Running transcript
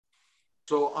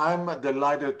So I'm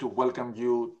delighted to welcome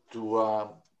you to a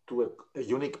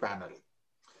unique panel.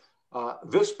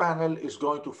 This panel is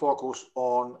going to focus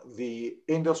on the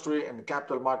industry and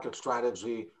capital market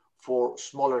strategy for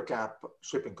smaller cap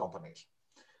shipping companies.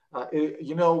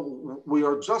 We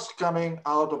are just coming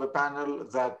out of a panel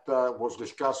that was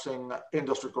discussing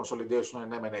industry consolidation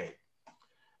and M&A.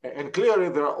 And clearly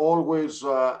there are always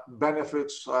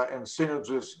benefits and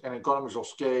synergies and economies of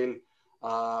scale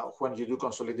when you do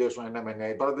consolidation and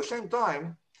M&A. But at the same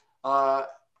time,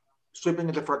 shipping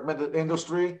is a fragmented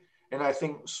industry, and I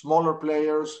think smaller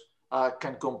players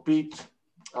can compete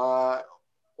on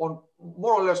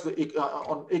more or less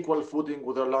on equal footing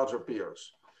with their larger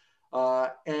peers.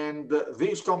 And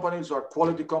these companies are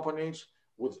quality companies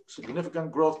with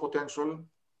significant growth potential.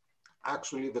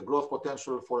 Actually, the growth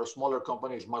potential for a smaller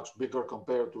company is much bigger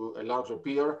compared to a larger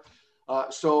peer.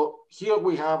 So here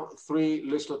we have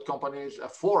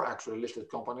four actually listed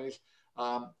companies,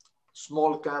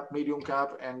 small cap, medium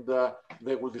cap, and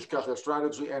they will discuss their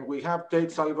strategy. And we have Tate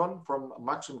Sullivan from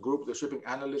Maxim Group, the shipping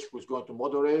analyst, who's going to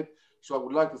moderate. So I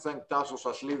would like to thank Tassos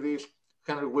Aslidis,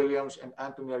 Henry Williams, and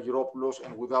Anthony Argyropoulos.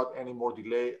 And without any more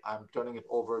delay, I'm turning it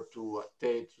over to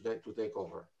Tate to take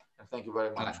over. And thank you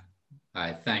very much.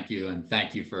 Hi, thank you. And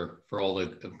thank you for all the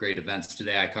great events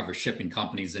today. I cover shipping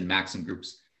companies in Maxim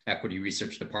Group's Equity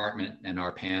Research Department, and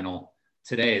our panel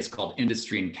today is called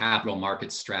Industry and Capital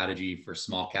Market Strategy for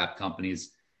Small Cap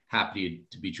Companies. Happy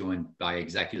to be joined by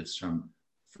executives from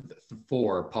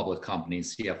four public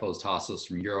companies, CFOs Tassos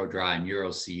from Eurodry and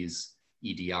Euroseas,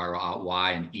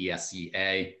 EDRY and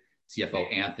ESEA,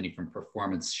 CFO Anthony from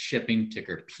Performance Shipping,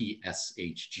 ticker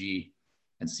PSHG,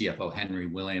 and CFO Henry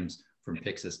Williams from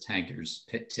Pyxis Tankers,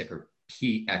 ticker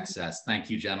PXS.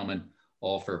 Thank you, gentlemen,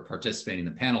 all for participating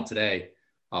in the panel today.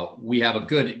 We have a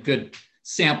good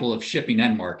sample of shipping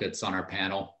end markets on our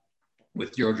panel,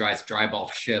 with Eurodry's dry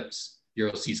bulk ships,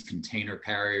 Euroseas container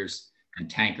carriers, and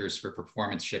tankers for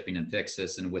Performance Shipping and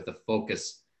Pyxis. And with a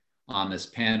focus on this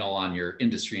panel on your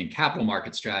industry and capital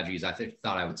market strategies, I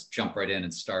thought I would jump right in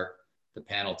and start the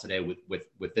panel today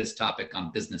with this topic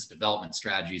on business development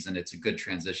strategies. And it's a good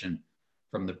transition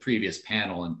from the previous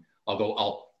panel. And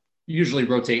I'll usually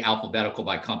rotate alphabetical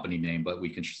by company name, but we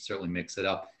can certainly mix it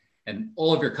up. And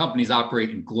all of your companies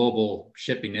operate in global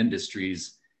shipping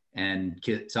industries. And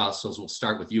Tassos, we'll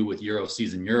start with you with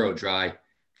Euroseas and Eurodry.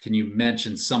 Can you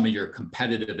mention some of your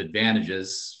competitive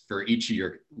advantages for each of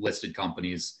your listed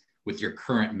companies with your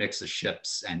current mix of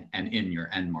ships and in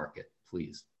your end market,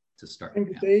 please, to start? Thank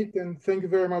you, Tate, and thank you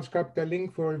very much, Capital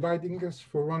Link, for inviting us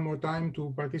for one more time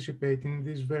to participate in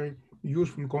this very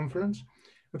useful conference.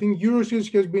 I think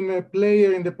Euroseas has been a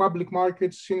player in the public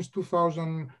markets since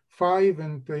 2005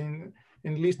 and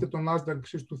listed on NASDAQ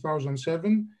since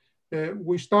 2007.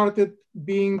 We started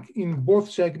being in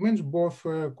both segments, both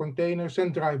containers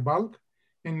and dry bulk.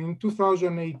 And in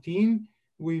 2018,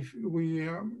 we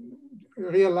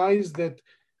realized that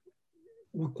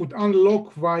we could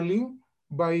unlock value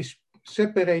by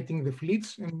separating the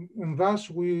fleets. And thus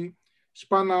we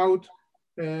spun out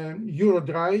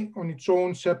Eurodry on its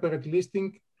own separate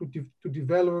listing to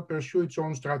develop and pursue its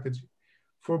own strategy.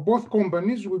 For both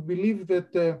companies, we believe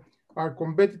that our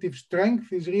competitive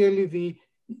strength is really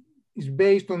is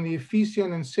based on the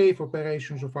efficient and safe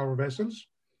operations of our vessels.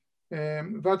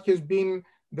 That has been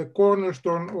the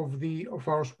cornerstone of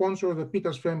our sponsor, the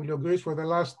Pittas family of Greece, for the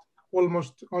last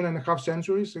almost 1.5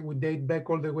 centuries. We date back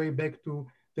all the way back to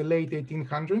the late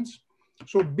 1800s.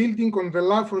 So building on the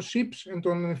love for ships and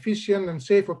on efficient and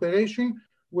safe operation,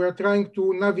 we are trying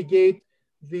to navigate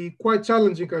the quite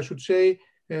challenging, I should say,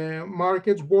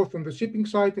 markets, both on the shipping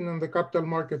side and on the capital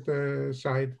market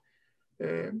side.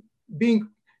 Being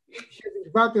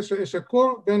that as a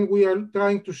core, then we are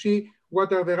trying to see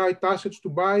what are the right assets to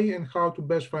buy and how to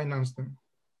best finance them.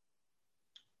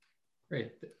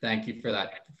 Great, thank you for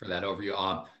that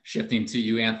overview. Shifting to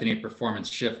you, Anthony, Performance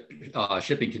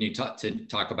Shipping, can you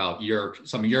talk about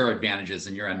some of your advantages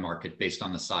in your end market based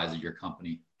on the size of your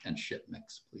company and ship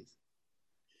mix, please?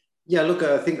 Yeah, look,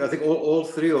 I think all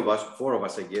four of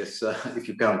us, I guess, if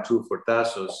you count two for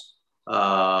Tassos,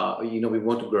 we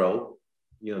want to grow,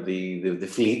 the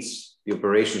fleets, the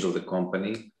operations of the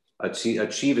company,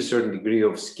 achieve a certain degree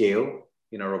of scale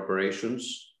in our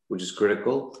operations, which is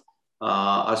critical.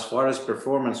 As far as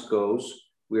performance goes,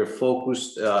 we are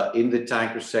focused in the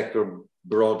tanker sector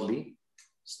broadly,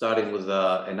 starting with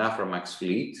an Aframax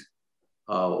fleet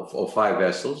of 5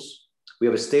 vessels. We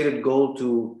have a stated goal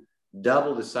to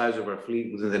double the size of our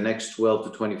fleet within the next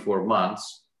 12 to 24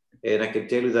 months. And I can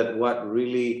tell you that what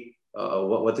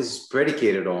this is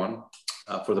predicated on,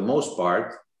 for the most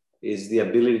part, is the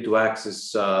ability to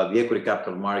access the equity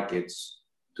capital markets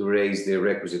to raise the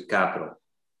requisite capital.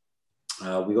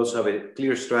 We also have a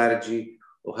clear strategy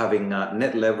of having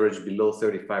net leverage below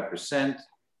 35%.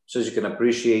 So as you can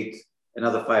appreciate,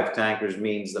 another 5 tankers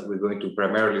means that we're going to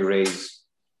primarily raise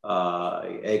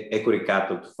equity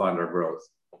capital to fund our growth.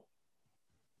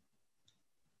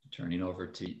 Turning over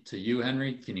to you,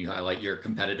 Henry. Can you highlight your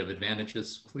competitive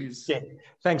advantages, please? Yeah,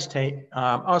 thanks, Tate.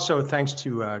 Also, thanks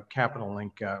to Capital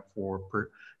Link for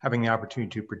having the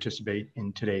opportunity to participate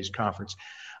in today's conference.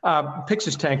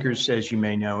 Pyxis Tankers, as you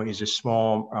may know, is a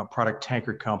small product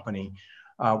tanker company.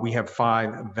 We have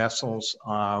 5 vessels.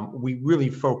 We really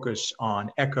focus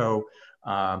on eco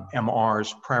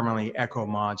MRs, primarily eco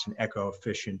mods and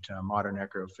eco-efficient, modern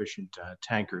eco-efficient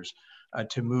tankers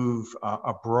to move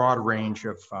a broad range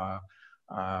of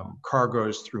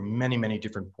cargoes through many, many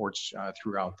different ports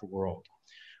throughout the world.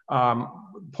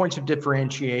 Points of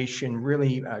differentiation,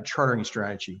 really chartering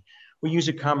strategy. We use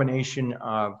a combination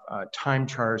of time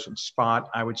charters and spot.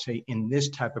 I would say in this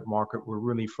type of market, we're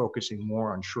really focusing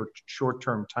more on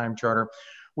short-term time charter.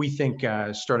 We think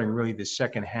starting really the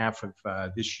second half of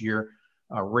this year,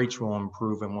 rates will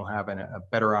improve and we'll have a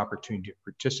better opportunity to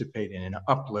participate in an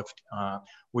uplift,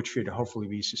 which should hopefully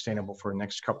be sustainable for the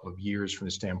next couple of years from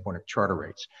the standpoint of charter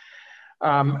rates.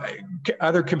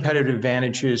 Other competitive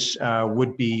advantages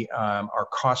would be our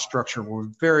cost structure. We're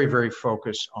very, very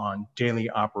focused on daily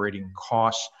operating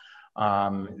costs.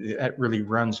 That really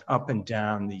runs up and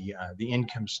down the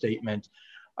income statement.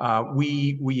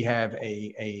 We have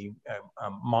a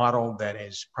model that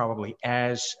is probably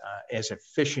as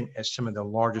efficient as some of the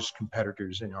largest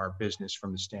competitors in our business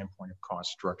from the standpoint of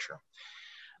cost structure.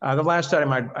 The last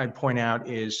item I'd point out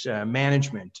is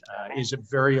management is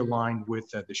very aligned with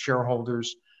the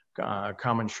shareholders,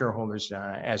 common shareholders,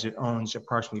 as it owns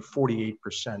approximately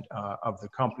 48% of the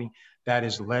company. That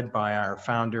is led by our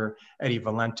founder, Eddie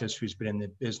Valentis, who's been in the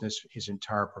business his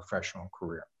entire professional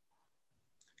career.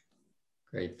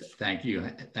 Great, thank you,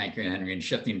 Henry. And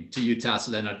shifting to you, Tasso,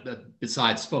 then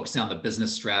besides focusing on the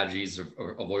business strategies of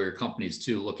all your companies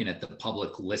too, looking at the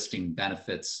public listing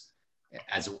benefits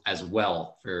as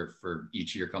well for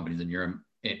each of your companies in your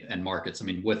and markets. I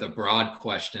mean, with a broad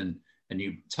question, and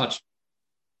you touched.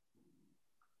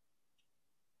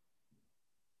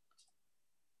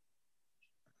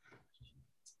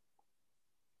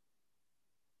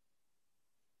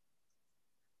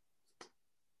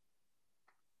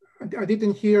 I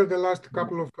didn't hear the last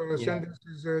couple of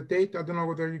sentences, Tate. I don't know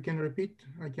whether you can repeat.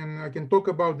 I can talk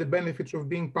about the benefits of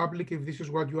being public if this is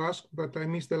what you asked, but I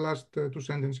missed the last 2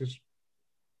 sentences.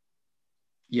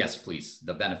 Yes, please.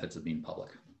 The benefits of being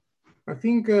public. I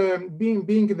think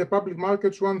being in the public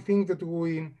markets, one thing that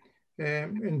we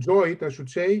enjoyed, I should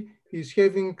say, is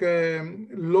having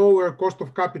lower cost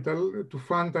of capital to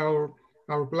fund our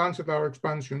plans and our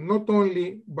expansion, not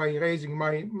only by raising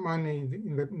money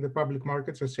in the public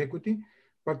markets as equity,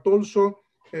 but also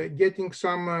getting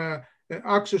some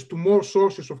access to more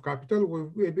sources of capital.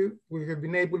 We have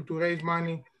been able to raise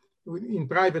money in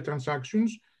private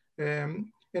transactions,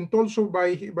 and also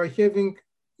by having,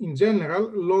 in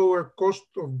general, lower cost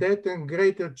of debt and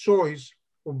greater choice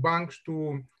of banks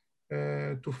to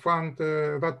fund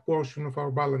that portion of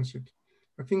our balance sheet.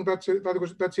 I think that's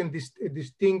a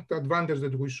distinct advantage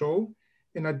that we saw.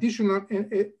 An additional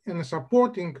and a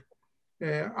supporting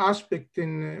aspect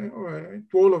to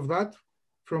all of that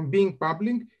from being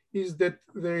public is that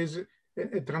there is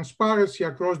a transparency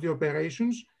across the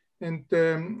operations, and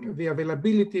the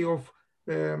availability of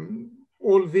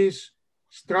all this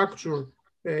structure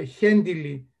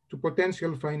handily to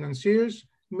potential financiers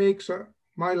makes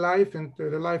my life and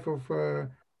the life of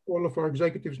all of our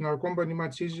executives in our company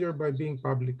much easier by being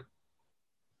public.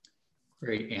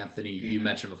 Great, Anthony. You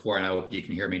mentioned before, and I hope you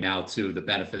can hear me now too, the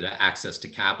benefit of access to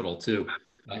capital too.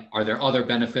 Are there other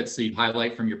benefits that you'd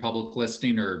highlight from your public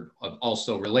listing, or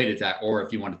also related to that, or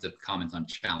if you wanted to comment on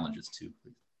challenges too,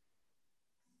 please?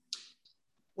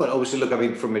 Well, obviously, look, I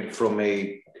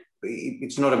mean,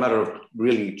 it's not a matter of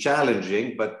really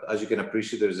challenging, but as you can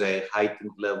appreciate, there's a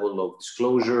heightened level of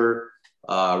disclosure,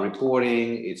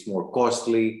 reporting. It's more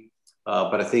costly,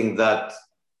 but I think that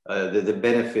the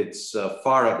benefits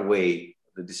far outweigh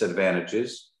the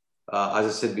disadvantages. As I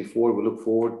said before, we look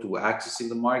forward to accessing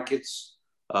the markets.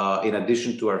 In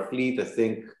addition to our fleet, I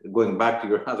think, going back to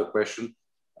your other question,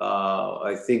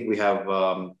 I think we have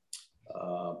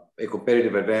a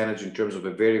competitive advantage in terms of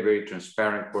a very, very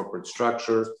transparent corporate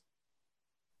structure.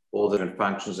 All the different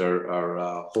functions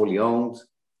are wholly owned.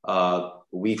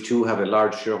 We too have a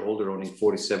large shareholder owning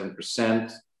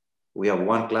 47%. We have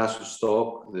one class of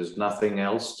stock. There's nothing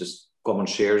else, just common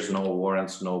shares, no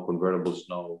warrants, no convertibles,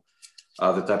 no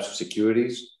other types of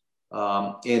securities.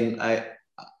 And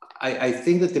I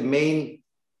think that the main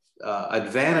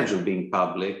advantage of being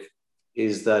public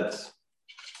is that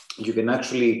you can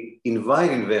actually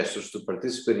invite investors to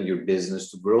participate in your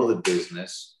business, to grow the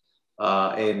business.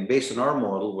 And based on our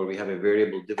model, where we have a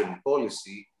variable dividend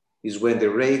policy, is when the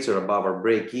rates are above our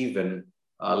break-even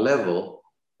level,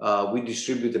 we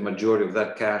distribute the majority of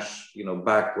that cash,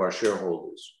 back to our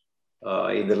shareholders.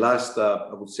 In the last,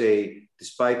 I would say,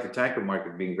 despite the tanker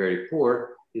market being very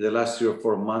poor, in the last 3 or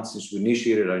 4 months since we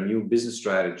initiated our new business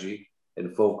strategy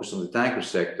and focus on the tanker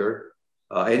sector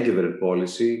and dividend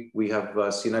policy, we have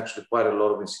seen actually quite a lot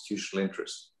of institutional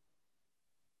interest.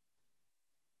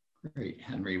 Great.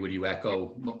 Henry, would you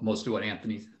echo most of what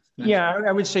Anthony mentioned? Yeah,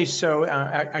 I would say so.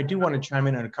 I do want to chime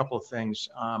in on a couple of things,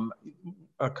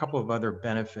 a couple of other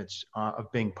benefits of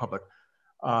being public.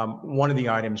 One of the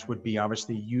items would be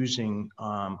obviously using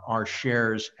our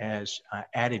shares as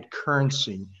added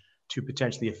currency to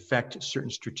potentially affect certain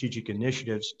strategic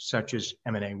initiatives, such as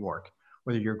M&A work,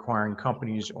 whether you're acquiring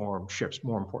companies or ships,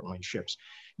 more importantly, ships.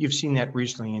 You've seen that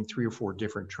recently in 3 or 4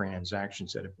 different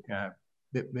transactions that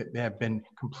have been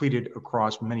completed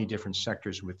across many different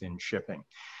sectors within shipping.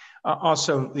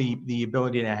 Also, the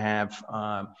ability to have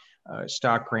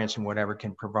stock grants and whatever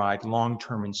can provide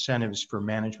long-term incentives for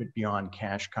management beyond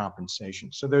cash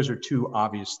compensation. So those are 2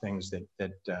 obvious things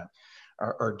that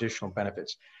are additional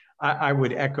benefits. I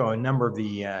would echo a number of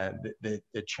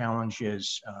the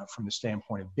challenges from the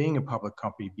standpoint of being a public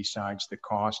company besides the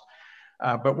cost.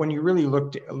 But when you really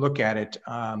look at it,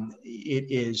 it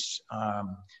is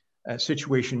a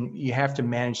situation you have to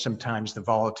manage sometimes the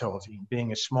volatility.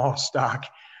 Being a small stock,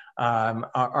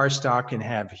 our stock can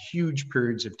have huge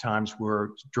periods of times where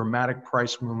dramatic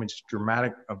price movements,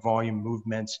 dramatic volume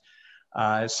movements.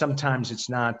 Sometimes it's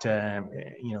not,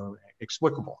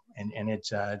 explicable, and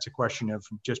it's a question of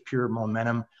just pure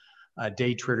momentum,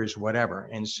 day traders, whatever.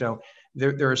 And so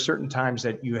there are certain times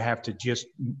that you have to just,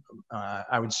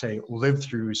 I would say, live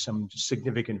through some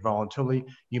significant volatility.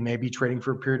 You may be trading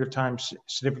for a period of time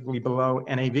significantly below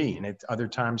NAV, and at other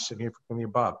times significantly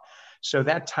above. So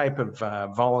that type of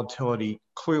volatility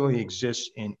clearly exists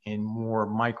in more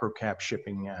micro-cap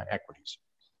shipping equities.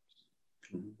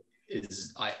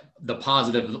 Is the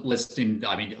positive listing,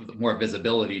 more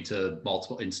visibility to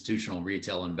multiple institutional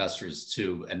retail investors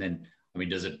too? And then,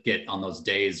 does it get on those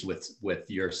days with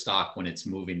your stock when it's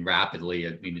moving rapidly?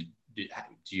 Do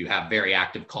you have very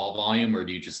active call volume, or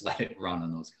do you just let it run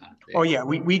on those kind of days? Oh yeah,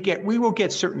 we will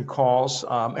get certain calls,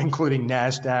 including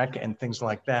NASDAQ and things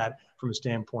like that, from a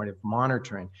standpoint of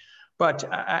monitoring. But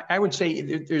I would say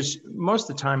there's most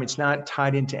of the time it's not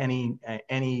tied into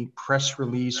any press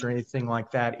release or anything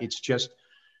like that. It's just,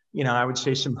 I would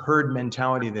say some herd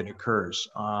mentality that occurs.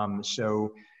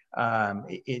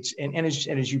 It's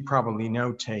as you probably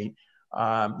know, Tate,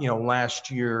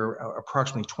 last year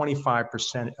approximately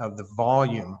 25% of the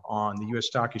volume on the U.S.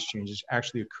 stock exchanges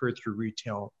actually occurred through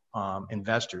retail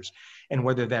investors, and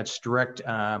whether that's direct.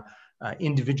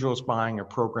 Individuals buying or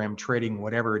program trading,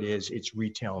 whatever it is, it's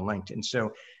retail linked. And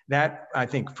so that, I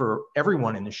think, for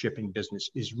everyone in the shipping business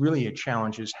is really a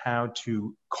challenge, is how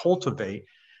to cultivate,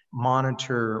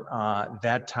 monitor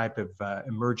that type of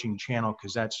emerging channel,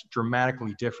 because that's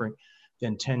dramatically different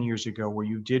than 10 years ago, where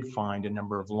you did find a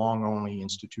number of long-only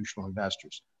institutional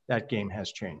investors. That game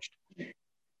has changed.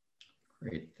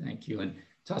 Great, thank you. And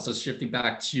Tassos, shifting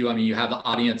back to you, you have the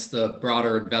audience, the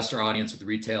broader investor audience with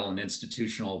retail and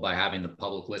institutional by having the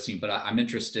public listing, but I'm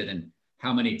interested in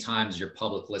how many times your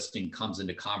public listing comes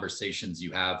into conversations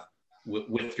you have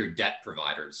with your debt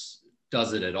providers.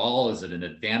 Does it at all? Is it an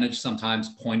advantage sometimes,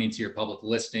 pointing to your public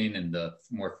listing and the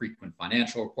more frequent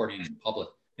financial reporting and public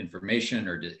information,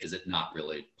 or is it not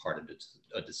really part of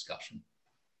a discussion?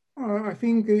 I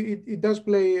think it does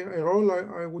play a role.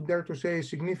 I would dare to say a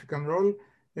significant role.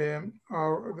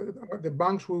 The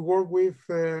banks we work with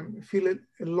feel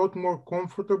a lot more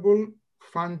comfortable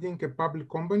funding a public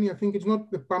company. I think it's not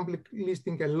the public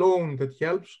listing alone that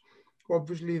helps.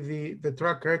 Obviously, the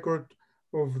track record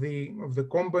of the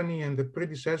company and the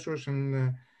predecessors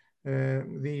and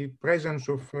the presence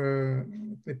of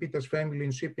the Pittas family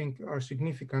in shipping are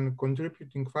significant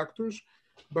contributing factors.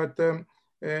 But the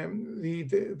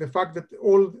fact that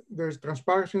there's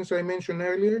transparency, as I mentioned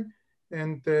earlier,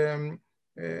 and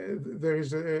there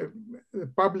is a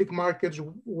public markets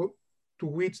to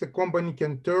which the company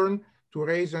can turn to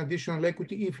raise additional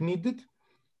equity if needed,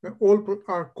 all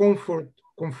are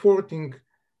comforting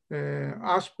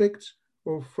aspects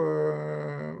of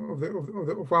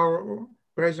our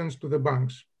presence to the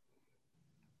banks.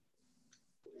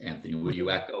 Anthony, would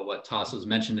you echo what Tassos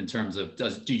mentioned in terms of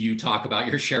do you talk about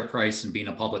your share price and being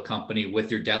a public company with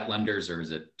your debt lenders, or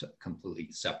is it completely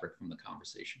separate from the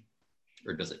conversation,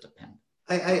 or does it depend?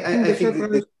 I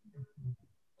think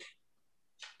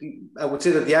I would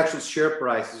say that the actual share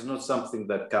price is not something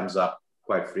that comes up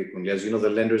quite frequently. As you know, the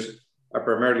lenders are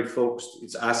primarily focused,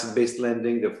 it's asset-based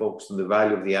lending. They're focused on the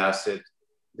value of the asset,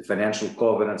 the financial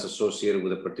covenants associated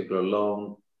with a particular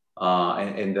loan,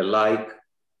 and the like.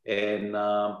 And,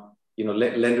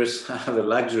 lenders have the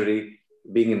luxury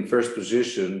being in first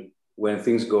position when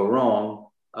things go wrong,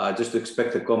 just to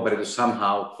expect the company to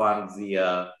somehow fund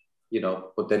the,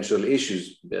 potential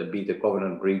issues, be it a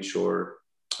covenant breach or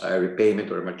a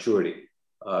repayment or a maturity.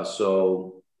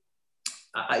 So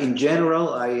in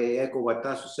general, I echo what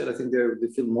Tassos said. I think they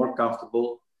feel more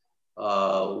comfortable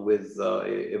with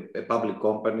a public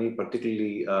company,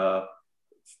 particularly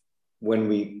when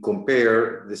we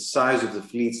compare the size of the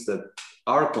fleets that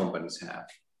our companies have.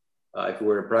 If we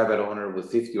were a private owner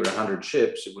with 50 or 100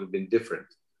 ships, it would have been different.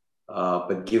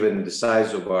 But given the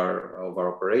size of our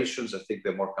operations, I think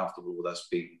they're more comfortable with us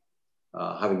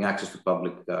having access to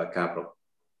public capital.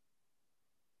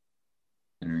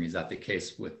 And is that the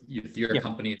case with your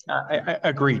company? I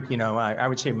agree. I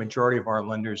would say a majority of our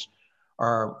lenders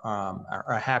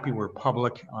are happy we're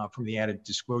public from the added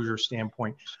disclosure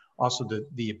standpoint. Also,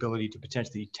 the ability to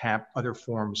potentially tap other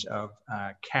forms of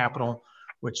capital,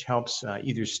 which helps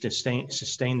either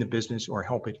sustain the business or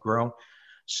help it grow.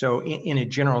 So in a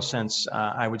general sense,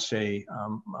 I would say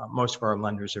most of our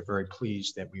lenders are very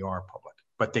pleased that we are public,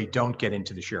 but they don't get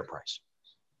into the share price.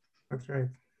 That's right.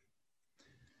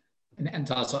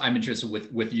 And also, I'm interested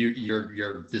with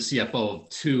you're the CFO of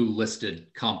 2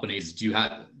 listed companies. Do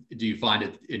you find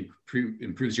it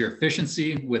improves your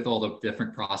efficiency with all the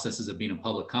different processes of being a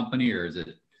public company, or is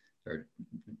it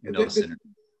no synergy?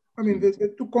 I mean,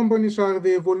 the 2 companies are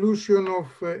the evolution of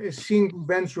a single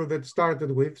venture that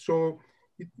started with. So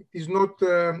it is not,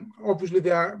 obviously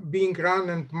they are being run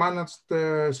and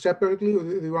managed separately,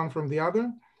 the one from the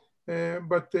other,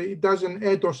 but it doesn't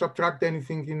add or subtract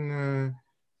anything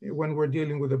when we're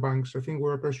dealing with the banks. I think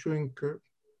we're pursuing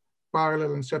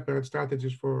parallel and separate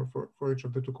strategies for each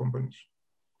of the 2 companies.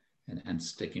 And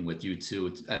sticking with you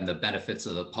two and the benefits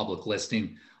of the public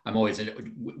listing, I'm always,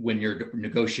 when you're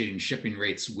negotiating shipping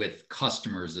rates with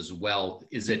customers as well,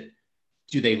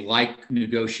 do they like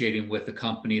negotiating with a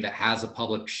company that has a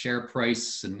public share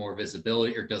price and more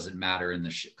visibility, or does it matter in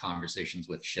the conversations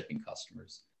with shipping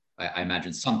customers? I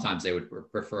imagine sometimes they would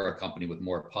prefer a company with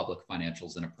more public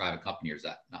financials than a private company, or is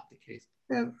that not the case?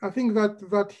 Yeah, I think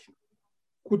that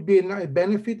could be a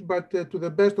benefit, but to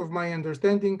the best of my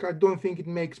understanding, I don't think it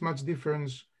makes much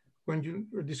difference when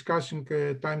you're discussing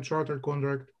a time charter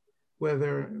contract,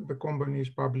 whether the company is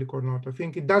public or not. I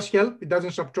think it does help, it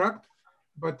doesn't subtract,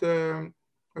 but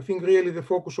I think really the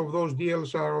focus of those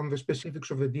deals are on the specifics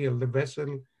of the deal, the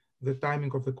vessel, the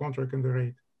timing of the contract, and the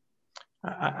rate.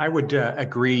 I would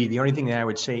agree. The only thing that I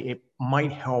would say it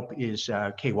might help is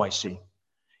KYC.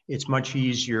 It's much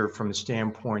easier from the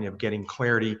standpoint of getting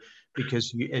clarity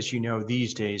because, as you know,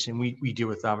 these days, and we deal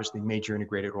with obviously major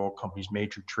integrated oil companies,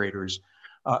 major traders,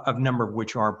 a number of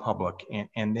which are public,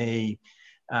 and they,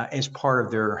 as part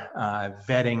of their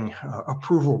vetting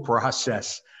approval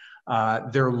process,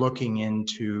 they're looking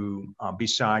into,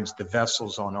 besides the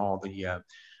vessels on all the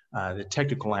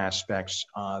technical aspects,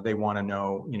 they want to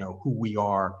know, who we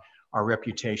are, our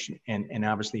reputation, and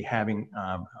obviously having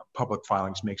public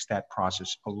filings makes that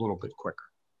process a little bit quicker.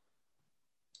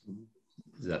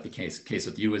 Is that the case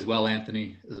with you as well,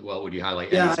 Anthony? As well, would you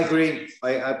highlight? Yeah, I agree.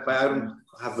 I don't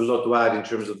have a lot to add in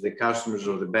terms of the customers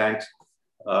or the banks.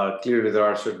 Clearly, there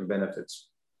are certain benefits.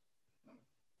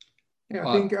 Yeah,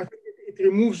 I think it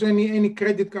removes any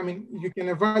credit. I mean, you can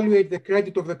evaluate the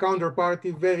credit of the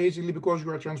counterparty very easily because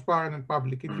you are transparent and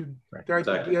public. If you try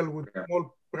to deal with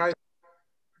small private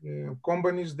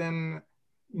companies, then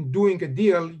in doing a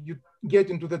deal, you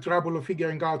get into the trouble of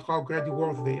figuring out how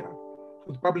creditworthy they are.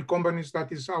 With public companies,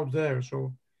 that is out there.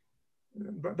 So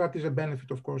that is a benefit,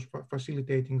 of course, for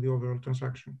facilitating the overall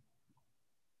transaction.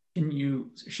 Can you,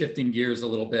 shifting gears a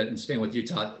little bit and staying with you,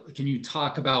 Todd, can you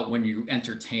talk about when you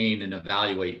entertain and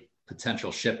evaluate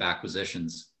potential ship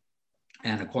acquisitions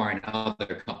and acquiring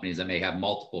other companies that may have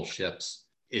multiple ships,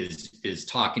 is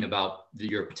talking about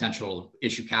your potential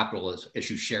issue capital,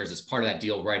 issue shares as part of that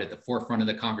deal right at the forefront of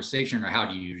the conversation, or how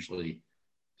do you usually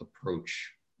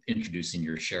approach introducing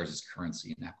your shares as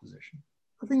currency in acquisition?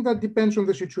 I think that depends on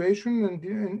the situation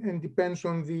and depends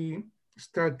on the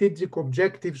strategic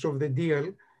objectives of the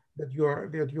deal that you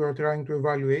are trying to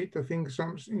evaluate. I think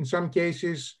in some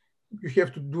cases you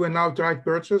have to do an outright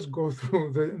purchase, go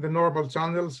through the normal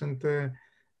channels and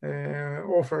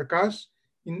offer cash.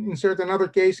 In certain other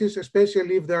cases,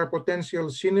 especially if there are potential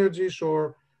synergies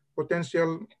or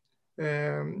potential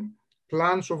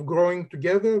plans of growing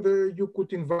together, you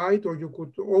could invite or you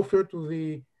could offer to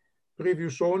the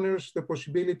previous owners the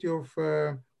possibility of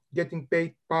getting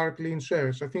paid partly in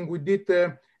shares. I think we did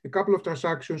a couple of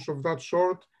transactions of that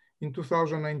sort in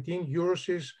 2019.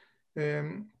 Eurosys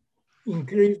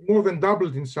increased, more than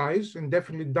doubled in size, and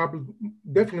definitely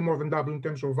more than doubled in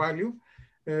terms of value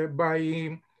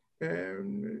by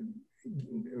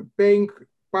paying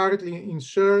partly in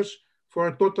shares for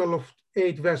a total of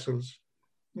 8 vessels,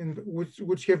 and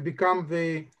which have become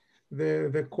the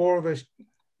core of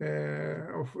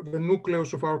the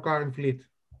nucleus of our current fleet.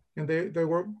 And they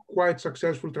were quite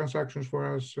successful transactions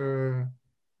for us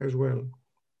as well.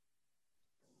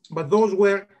 But those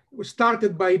were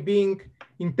started by being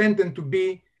intended to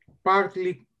be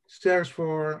partly shares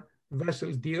for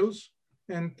vessel deals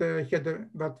and had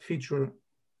that feature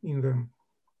in them.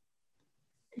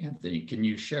 Anthony, can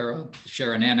you share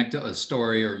an anecdote, a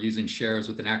story, or using shares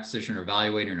with an acquisition or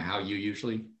evaluating, or how you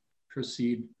usually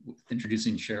proceed with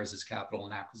introducing shares as capital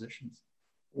in acquisitions?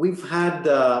 We've had,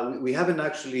 we haven't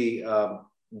actually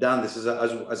done this.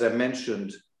 As I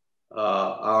mentioned,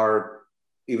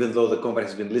 even though the company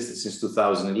has been listed since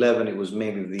 2011, it was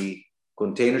mainly the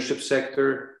container ship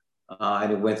sector,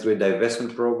 and it went through a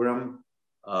divestment program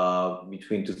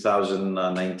between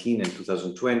 2019 and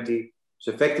 2020.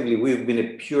 So effectively, we've been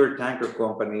a pure tanker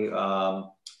company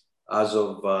as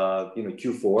of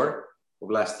Q4 of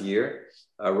last year,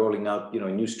 rolling out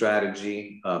a new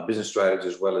strategy, business strategy,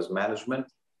 as well as management.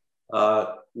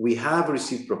 We have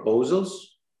received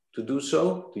proposals to do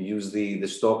so, to use the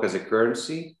stock as a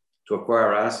currency to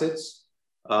acquire assets.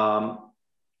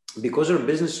 Because our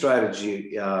business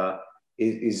strategy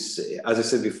is, as I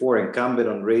said before, incumbent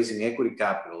on raising equity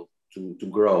capital to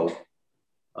grow.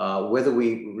 Whether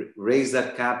we raise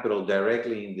that capital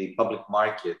directly in the public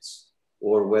markets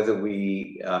or whether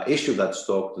we issue that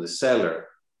stock to the seller,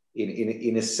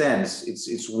 in a sense,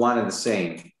 it's one and the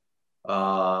same.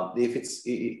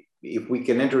 If we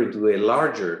can enter into a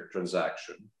larger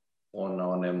transaction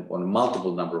on a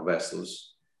multiple number of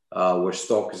vessels where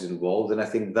stock is involved, then I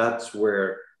think that's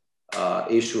where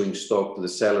issuing stock to the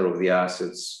seller of the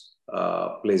assets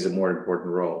plays a more important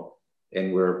role.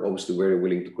 And we're obviously very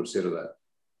willing to consider that.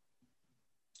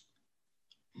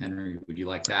 Henry, would you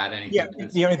like to add anything? Yeah,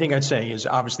 the only thing I'd say is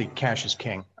obviously cash is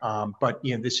king, but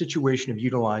the situation of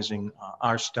utilizing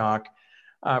our stock,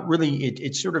 really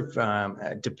it sort of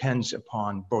depends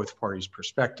upon both parties'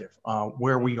 perspective.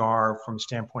 Where we are from a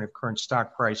standpoint of current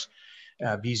stock price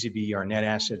vis-a-vis our net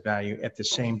asset value. At the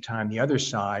same time, the other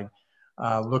side,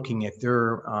 looking at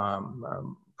their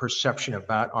perception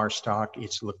about our stock,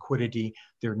 its liquidity,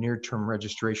 their near-term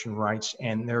registration rights,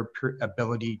 and their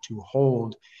ability to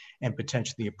hold and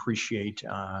potentially appreciate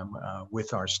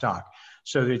with our stock.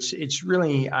 So it's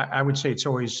really, I would say it's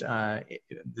always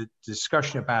the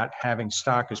discussion about having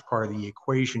stock as part of the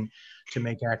equation to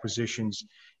make acquisitions.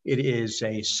 It is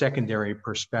a secondary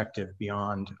perspective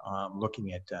beyond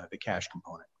looking at the cash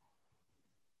component.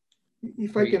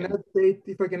 If I can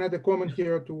add a comment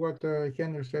here to what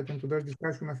Henry said and to that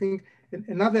discussion, I think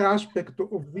another aspect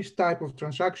of this type of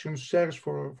transaction, shares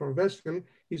for vessel,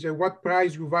 is at what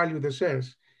price you value the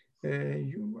shares.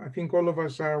 I think all of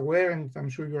us are aware, and I'm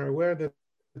sure you're aware, that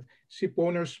ship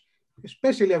owners,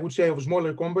 especially I would say of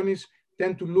smaller companies,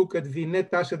 tend to look at the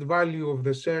net asset value of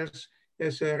the shares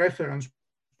as a reference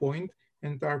point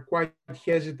and are quite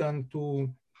hesitant to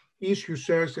issue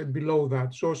shares at below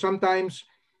that. So sometimes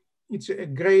it's a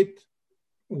great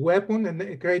weapon and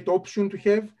a great option to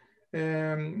have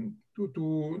to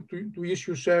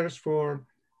issue shares for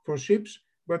ships.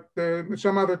 But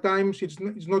some other times it's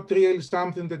not really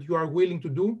something that you are willing to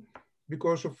do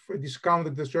because of a discount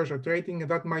that the shares are trading,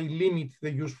 and that might limit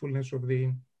the usefulness of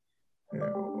the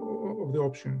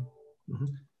option. Mm-hmm.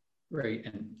 Great,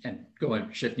 and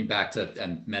shifting back to,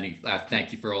 and many,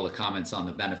 thank you for all the comments on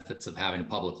the benefits of having a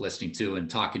public listing too, and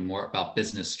talking more about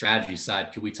business strategy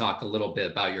side. Could we talk a little bit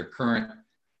about your current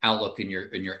outlook in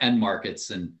your end markets,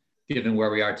 and given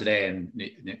where we are today? And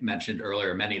Nick mentioned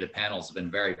earlier, many of the panels have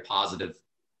been very positive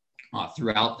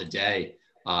throughout the day.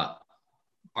 Do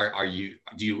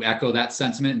you echo that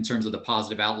sentiment in terms of the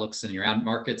positive outlooks in your end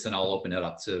markets? And I'll open it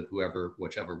up to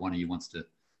whichever one of you wants to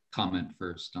comment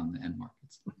first on the end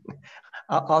markets.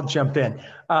 I'll jump in.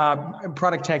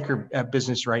 Product tanker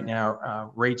business right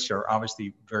now, rates are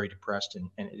obviously very depressed, and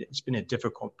it's been a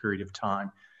difficult period of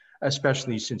time,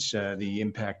 especially since the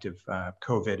impact of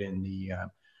COVID and the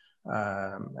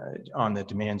on the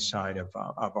demand side of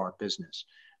our business,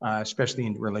 especially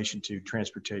in relation to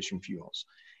transportation fuels.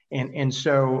 And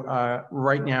so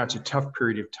right now it's a tough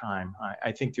period of time.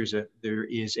 I think there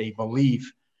is a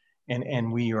belief,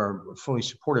 and we are fully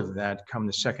supportive of that, come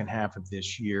the second half of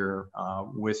this year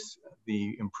with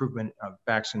the improvement of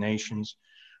vaccinations,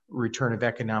 return of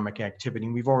economic activity.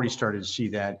 And we've already started to see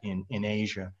that in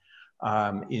Asia,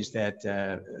 is that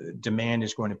demand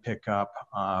is going to pick up,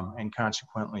 and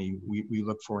consequently we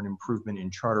look for an improvement in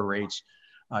charter rates,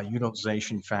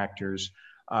 utilization factors.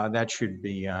 That should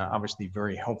be obviously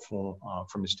very helpful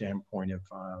from the standpoint of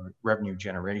revenue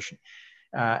generation.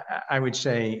 I would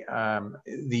say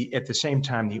at the same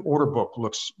time, the order book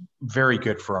looks very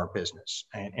good for our business.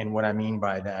 And what I mean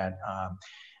by that,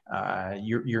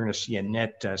 you're going to see a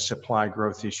net supply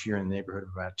growth this year in the neighborhood of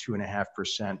about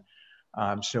 2.5%.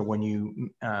 So when you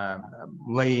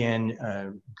lay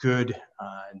in good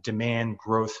demand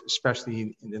growth,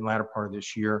 especially in the latter part of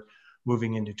this year,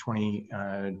 moving into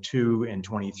 22 and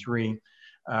 23,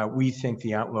 we think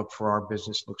the outlook for our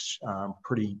business looks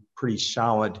pretty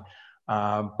solid.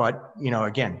 But, you know,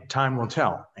 again, time will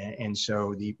tell. And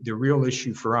so the real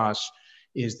issue for us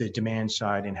is the demand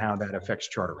side and how that affects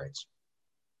charter rates.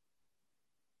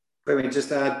 Let me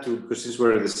just add to, because since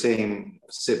we're in the same,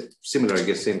 similar, I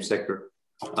guess, same sector,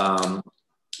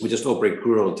 we just operate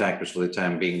crude oil tankers for the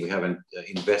time being. We haven't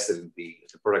invested in the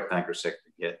product tanker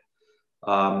sector yet.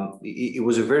 It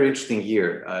was a very interesting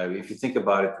year. If you think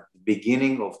about it,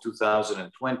 beginning of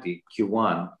 2020,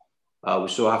 Q1, we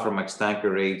saw Aframax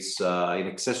tanker rates in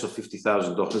excess of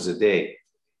 $50,000 a day.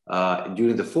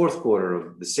 During the fourth quarter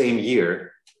of the same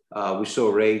year, we saw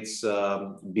rates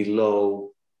below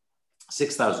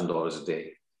 $6,000 a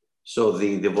day. So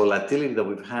the volatility that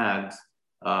we've had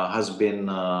has been,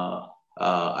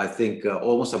 I think,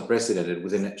 almost unprecedented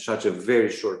within such a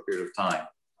very short period of time.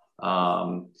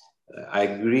 I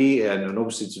agree, and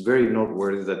obviously it's very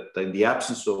noteworthy that in the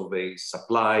absence of a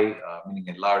supply,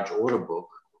 meaning a large order book,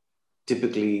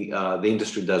 typically the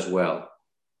industry does well.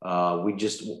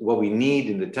 What we need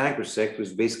in the tanker sector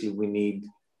is basically we need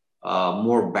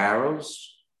more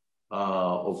barrels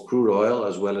of crude oil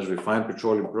as well as refined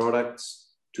petroleum products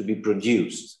to be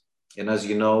produced. And as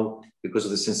you know, because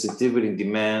of the sensitivity in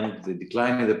demand, the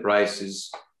decline in the prices,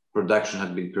 production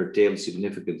had been curtailed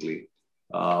significantly.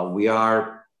 We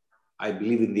are, I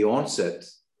believe, in the onset,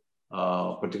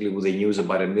 particularly with the news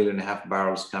about 1.5 million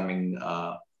barrels coming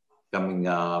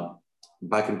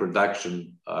back in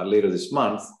production later this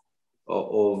month,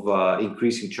 of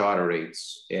increasing charter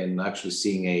rates and actually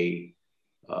seeing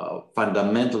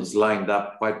fundamentals lined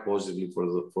up quite positively for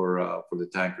the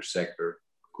tanker sector,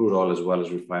 crude oil as well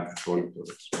as refined petroleum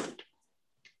products.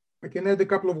 I can add a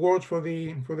couple of words for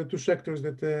the two sectors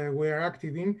that we are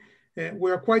active in.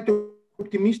 We are quite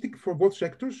optimistic for both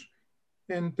sectors,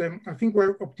 and I think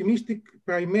we're optimistic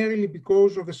primarily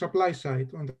because of the supply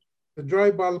side. On the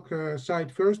dry bulk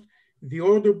side first, the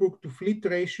order book to fleet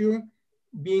ratio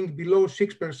being below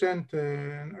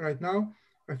 6% right now,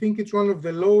 I think it's one of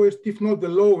the lowest, if not the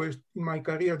lowest, in my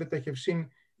career that I have seen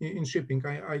in shipping.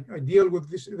 I deal with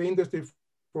the industry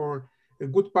for a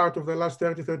good part of the last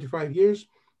 30, 35 years,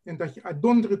 and I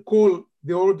don't recall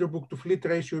the order book to fleet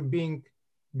ratio being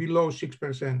below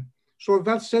 6%. So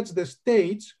that sets the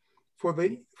stage for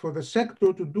the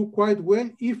sector to do quite well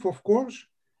if, of course,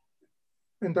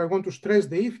 and I want to stress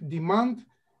the if, demand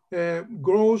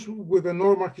grows with the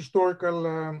normal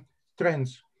historical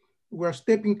trends. We are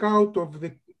stepping out of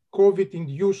the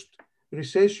COVID-induced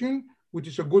recession, which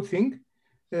is a good thing,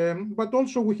 but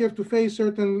also we have to face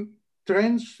certain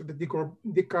trends, the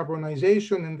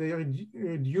decarbonization and the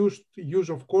reduced use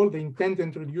of coal, the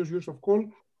intended reduced use of coal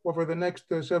over the next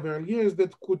several years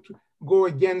that could go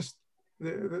against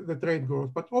the trade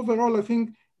growth. But overall, I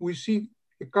think we see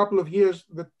a couple of years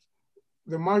that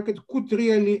the market could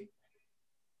really,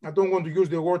 I don't want to use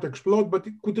the word explode, but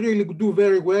it could really do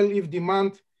very well if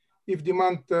demand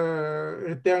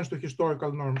returns to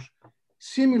historical norms.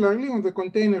 Similarly, on the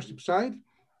container ship side,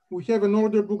 we have an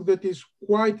order book that is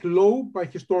quite low by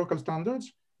historical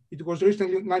standards. It was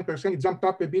recently 9%. It jumped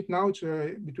up a bit now. It's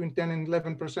between 10 and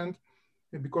 11%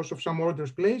 because of some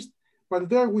orders placed. But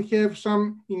there we have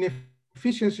some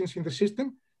inefficiencies in the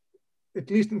system, at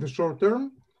least in the short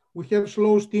term. We have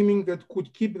slow steaming that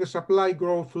could keep the supply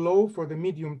growth low for the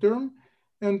medium term.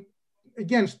 And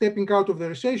again, stepping out of the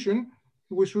recession,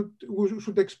 we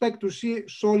should expect to see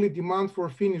solid demand for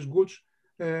finished goods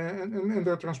and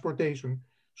their transportation.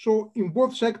 So in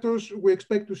both sectors, we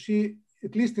expect to see,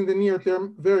 at least in the near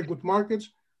term, very good markets,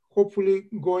 hopefully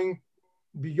going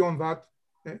beyond that,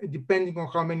 depending on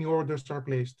how many orders are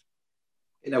placed.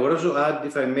 And I would also add,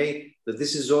 if I may, that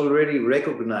this is already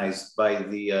recognized by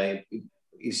the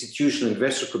institutional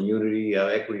investor community,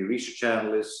 equity research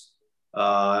analysts.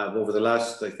 Over the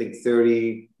last, I think,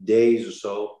 30 days or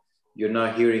so, you're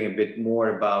now hearing a bit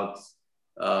more about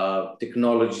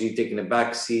technology taking a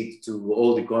backseat to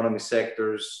all the economy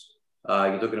sectors.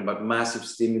 You're talking about massive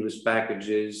stimulus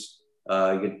packages.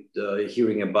 You're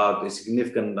hearing about a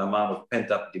significant amount of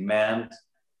pent-up demand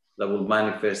that will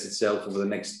manifest itself over the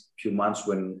next few months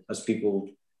as people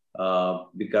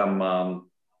become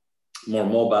more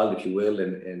mobile, if you will,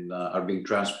 and are being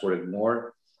transported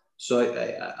more. So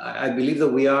I believe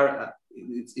that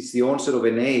it's the onset of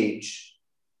an age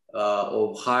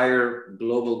of higher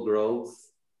global growth,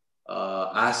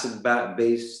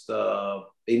 asset-based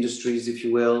industries, if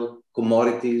you will,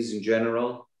 commodities in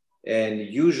general. And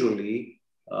usually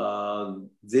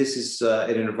this is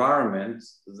an environment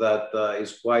that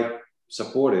is quite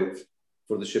supportive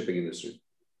for the shipping industry.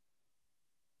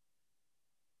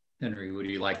 Henry, would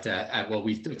you like to add? Well,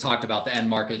 we talked about the end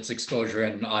markets exposure,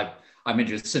 and I'm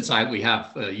interested, since we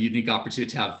have a unique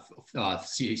opportunity to have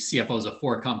CFOs of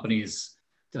 4 companies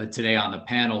today on the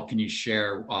panel. Can you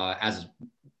share, as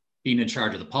being in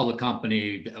charge of the public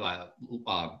company,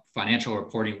 financial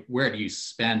reporting, where do you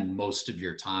spend most of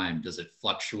your time? Does it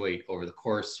fluctuate over the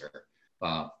course, or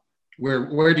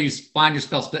where do you find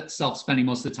yourself spending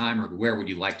most of the time, or where would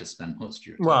you like to spend most of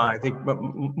your time? Well, I think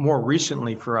more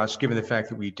recently for us, given the fact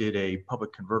that we did a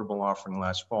public convertible offering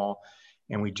last fall,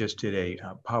 and we just did a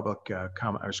private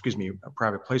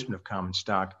placement of common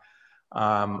stock,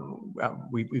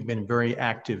 we've been very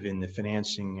active in the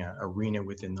financing arena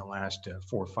within the last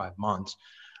 4 or 5 months.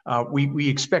 We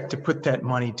expect to put that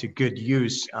money to good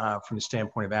use from the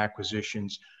standpoint of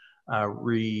acquisitions,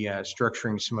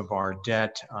 restructuring some of our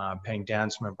debt, paying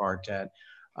down some of our debt,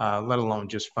 let alone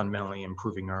just fundamentally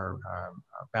improving our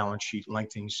balance sheet,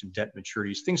 lengthening some debt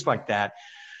maturities, things like that.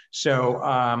 So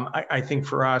I think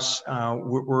for us,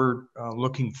 we're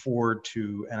looking forward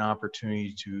to an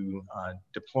opportunity to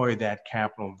deploy that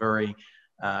capital very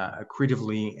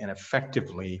accretively and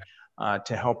effectively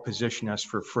to help position us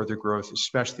for further growth,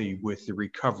 especially with the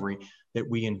recovery that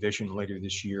we envision later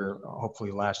this year,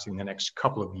 hopefully lasting the next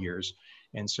couple of years.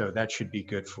 And so that should be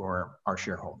good for our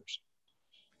shareholders.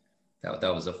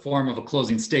 That was a form of a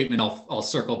closing statement. I'll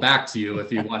circle back to you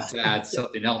if you want to add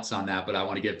something else on that, but I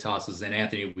want to give Tasos and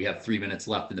Anthony, we have 3 minutes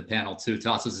left in the panel too.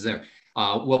 Tasos, is there,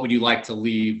 what would you like to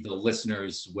leave the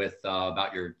listeners with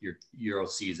about your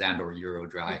Euroseas and or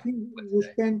Eurodry? I think we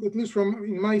spent, at least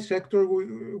in my sector,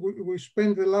 we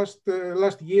spent the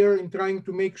last year in trying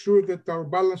to make sure that our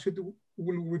balance sheet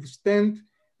will withstand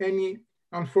any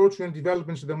unfortunate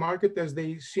developments in the market as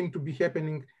they seem to be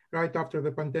happening right after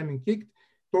the pandemic kicked.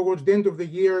 Towards the end of the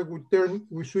year,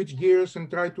 we switch gears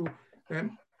and try to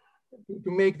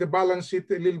make the balance sheet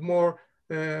a little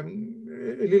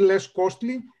less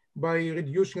costly by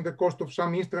reducing the cost of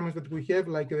some instruments that we have,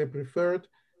 like the preferred,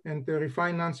 and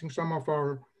refinancing some of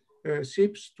our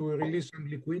ships to release some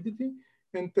liquidity.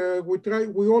 And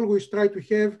we always try to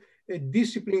have a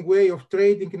disciplined way of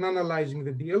trading and analyzing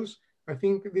the deals. I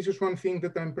think this is one thing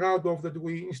that I'm proud of, that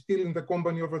we instilled in the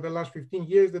company over the last 15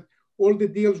 years, that all the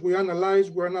deals we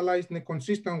analyzed were analyzed in a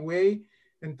consistent way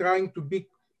and trying to be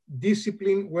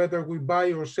disciplined whether we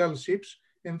buy or sell ships.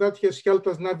 And that has helped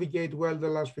us navigate well the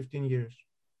last 15 years.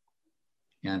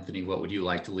 Anthony, what would you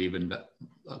like to leave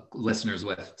listeners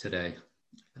with today?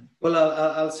 Well,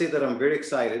 I'll say that I'm very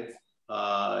excited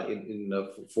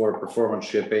for performance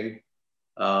shipping.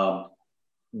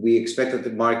 We expect that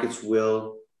the markets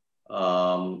will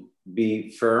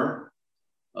be firm.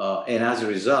 And as a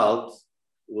result,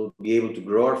 we'll be able to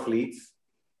grow our fleet,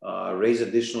 raise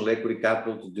additional equity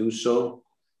capital to do so,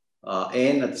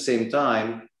 and at the same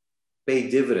time, pay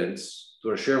dividends to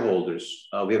our shareholders.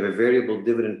 We have a variable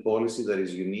dividend policy that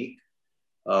is unique.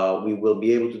 We will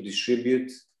be able to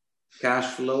distribute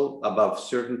cash flow above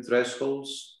certain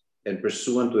thresholds and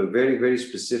pursuant to a very, very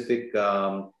specific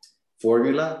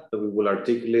formula that we will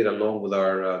articulate along with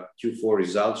our Q4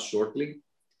 results shortly.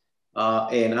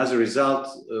 And as a result,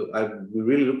 we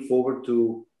really look forward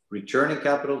to returning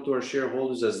capital to our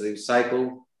shareholders as the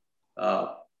cycle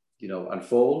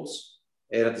unfolds,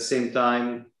 and at the same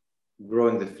time,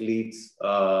 growing the fleet.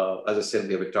 As I said,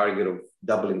 we have a target of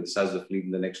doubling the size of the fleet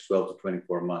in the next 12 to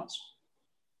 24 months.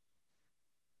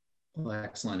 Well,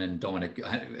 excellent. And don't want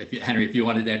to, Henry, if you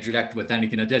wanted to interject with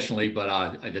anything additionally,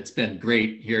 but it's been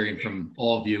great hearing from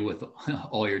all of you with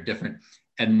all your different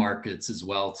end markets as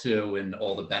well too, and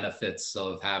all the benefits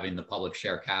of having the public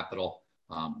share capital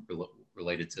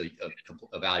related to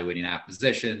evaluating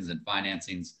acquisitions and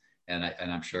financings And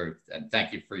I'm sure, and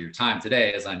thank you for your time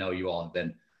today, as I know you all have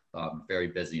been very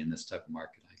busy in this type of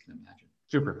market, I can imagine.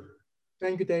 Super.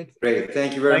 Thank you, Tate. Great.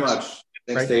 Thank you very much.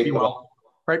 Thanks, Tate. Be well.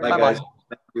 Right. Bye, Bye-bye. guys.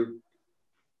 Thank you.